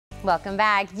Welcome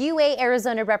back. UA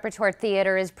Arizona Repertory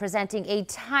Theatre is presenting a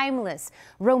timeless,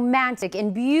 romantic,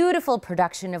 and beautiful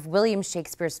production of William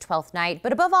Shakespeare's Twelfth Night.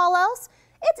 But above all else,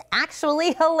 it's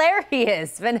actually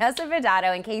hilarious. Vanessa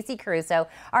Vidato and Casey Caruso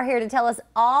are here to tell us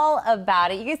all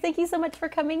about it. You guys, thank you so much for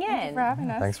coming in. Thanks for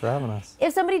having us. Thanks for having us.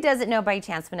 If somebody doesn't know by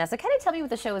chance, Vanessa, kind of tell me what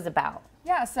the show is about.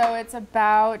 Yeah, so it's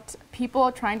about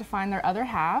people trying to find their other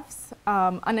halves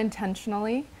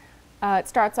unintentionally. It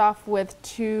starts off with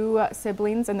two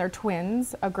siblings and they're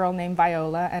twins, a girl named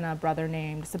Viola and a brother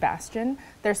named Sebastian.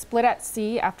 They're split at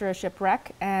sea after a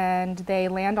shipwreck and they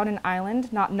land on an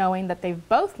island not knowing that they've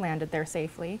both landed there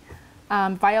safely.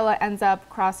 Viola ends up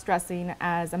cross-dressing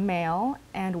as a male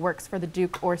and works for the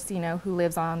Duke Orsino, who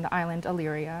lives on the island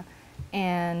Illyria.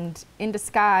 And in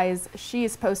disguise, she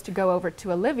is supposed to go over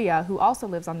to Olivia, who also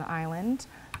lives on the island,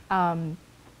 a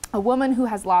woman who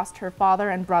has lost her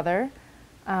father and brother.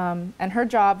 And her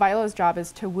job, Viola's job,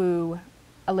 is to woo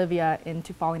Olivia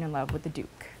into falling in love with the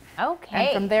Duke. Okay.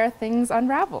 And from there, things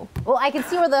unravel. Well, I can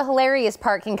see where the hilarious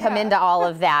part can come into all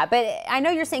of that. But I know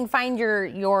you're saying find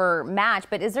your match,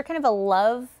 but is there kind of a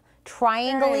love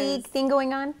triangle-y thing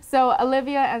going on? So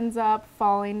Olivia ends up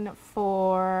falling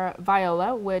for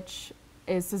Viola, which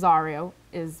is Cesario,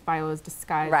 is Viola's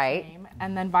disguised name.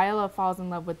 And then Viola falls in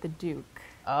love with the Duke.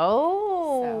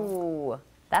 Oh. So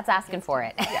that's asking for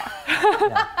it. Yeah.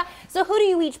 Yeah. So who do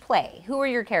you each play? Who are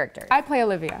your characters? I play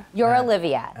Olivia. You're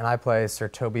Olivia. And I play Sir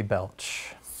Toby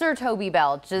Belch. Sir Toby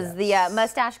Belch. Does the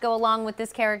mustache go along with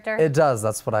this character? It does.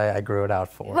 That's what I grew it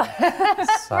out for.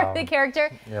 For the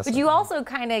character? Yes, but you also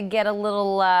kind of get a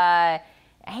little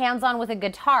hands-on with a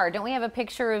guitar. Don't we have a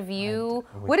picture of you?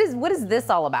 What is this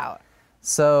all about?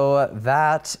 So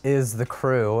that is the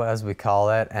crew, as we call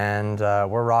it, and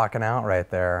we're rocking out right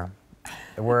there.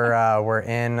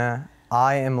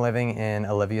 I am living in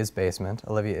Olivia's basement.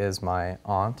 Olivia is my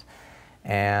aunt,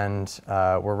 and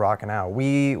we're rocking out.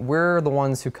 We're the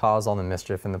ones who cause all the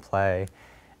mischief in the play,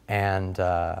 and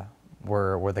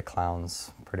we're the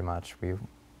clowns, pretty much. We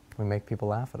make people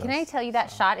laugh at us. Can I tell you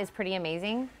that shot is pretty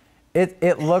amazing?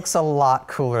 It looks a lot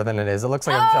cooler than it is. It looks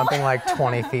like I'm jumping like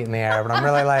 20 feet in the air, but I'm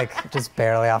really like just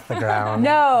barely off the ground.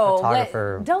 No,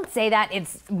 photographer. Don't say that.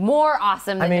 It's more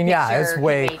awesome than the yeah, picture it's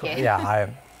way you make cool. it. Yeah,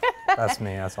 that's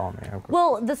me. That's all me.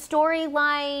 Well, the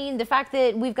storyline, the fact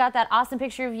that we've got that awesome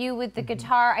picture of you with the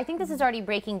guitar, I think this is already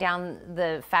breaking down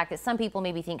the fact that some people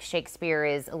maybe think Shakespeare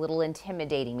is a little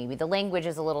intimidating. Maybe the language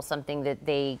is a little something that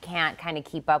they can't kind of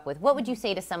keep up with. What would you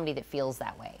say to somebody that feels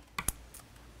that way?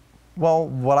 Well,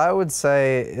 what I would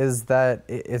say is that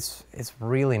it's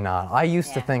really not. I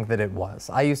used to think that it was.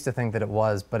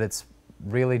 But it's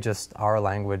really just our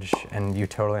language, and you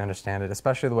totally understand it,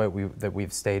 especially the way that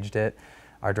we've staged it.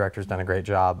 Our director's done a great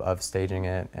job of staging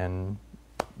it and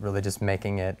really just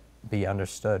making it be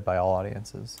understood by all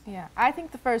audiences. Yeah, I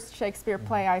think the first Shakespeare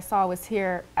play I saw was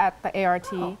here at the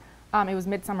ART. It was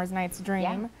Midsummer's Night's Dream.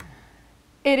 Yeah.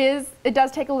 It does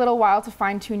take a little while to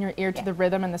fine-tune your ear to the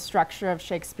rhythm and the structure of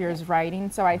Shakespeare's writing,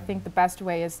 so I think the best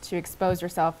way is to expose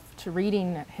yourself to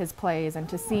reading his plays and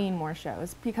to seeing more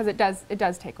shows, because it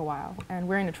does take a while, and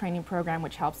we're in a training program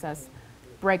which helps us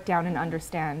break down and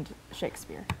understand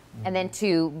Shakespeare. And then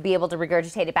to be able to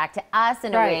regurgitate it back to us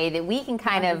in a way that we can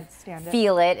kind of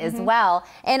feel it as well.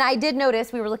 And I did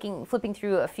notice, we were flipping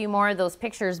through a few more of those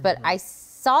pictures, but I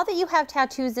saw that you have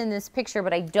tattoos in this picture,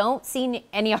 but I don't see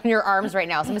any on your arms right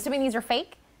now. So I'm assuming these are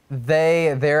fake?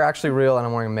 They're actually real, and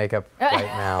I'm wearing makeup right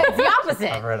now. It's the opposite.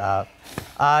 Cover it up.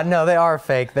 No, they are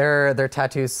fake. They're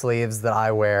tattoo sleeves that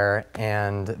I wear,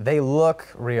 and they look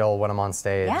real when I'm on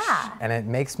stage. Yeah. And it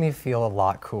makes me feel a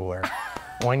lot cooler.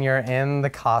 When you're in the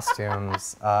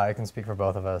costumes, I can speak for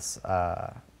both of us,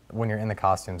 when you're in the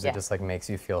costumes, it just like makes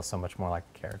you feel so much more like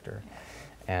a character.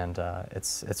 And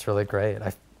it's really great.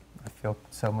 I feel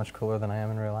so much cooler than I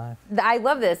am in real life. I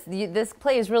love this. This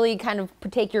play is really kind of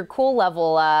take your cool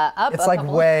level up. It's like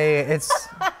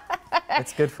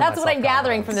it's good for That's what I'm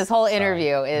gathering from this whole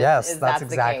interview. Yes, that's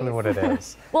exactly what it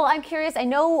is. Well, I'm curious. I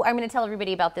know I'm going to tell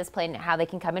everybody about this play and how they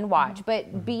can come and watch.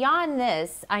 But beyond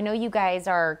this, I know you guys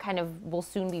are will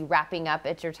soon be wrapping up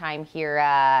at your time here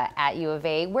at U of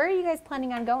A. Where are you guys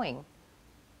planning on going?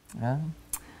 Yeah.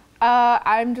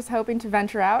 I'm just hoping to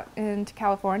venture out into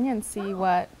California and see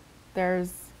what's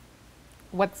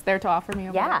there to offer me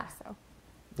over there. So.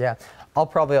 Yeah, I'll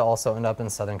probably also end up in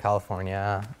Southern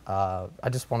California. I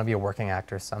just want to be a working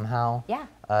actor somehow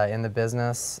in the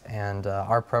business, and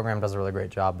our program does a really great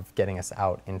job of getting us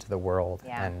out into the world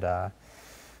and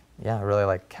really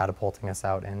like catapulting us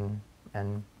out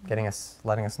and letting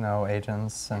us know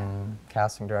agents and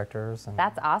casting directors. And,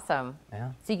 That's awesome.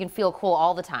 Yeah. So you can feel cool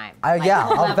all the time.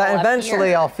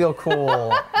 Eventually I'll feel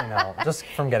cool, just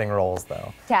from getting roles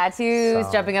though. Tattoos,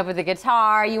 jumping up with the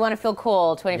guitar. You want to feel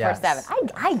cool 24/7. Yes.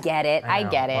 I get it. I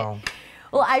get it.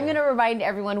 Well, I'm going to remind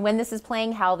everyone when this is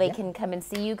playing how they can come and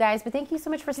see you guys. But thank you so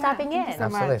much for stopping in. Thank you so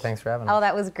Absolutely. much. Thanks for having us. Oh,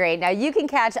 that was great. Now, you can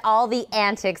catch all the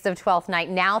antics of Twelfth Night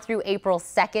now through April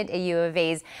 2nd at U of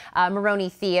A's Maroney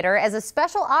Theater. As a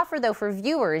special offer, though, for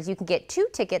viewers, you can get 2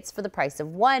 tickets for the price of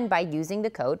 1 by using the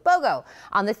code BOGO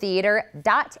on the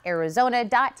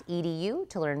theater.arizona.edu.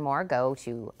 To learn more, go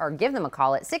to or give them a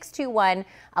call at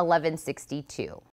 621-1162.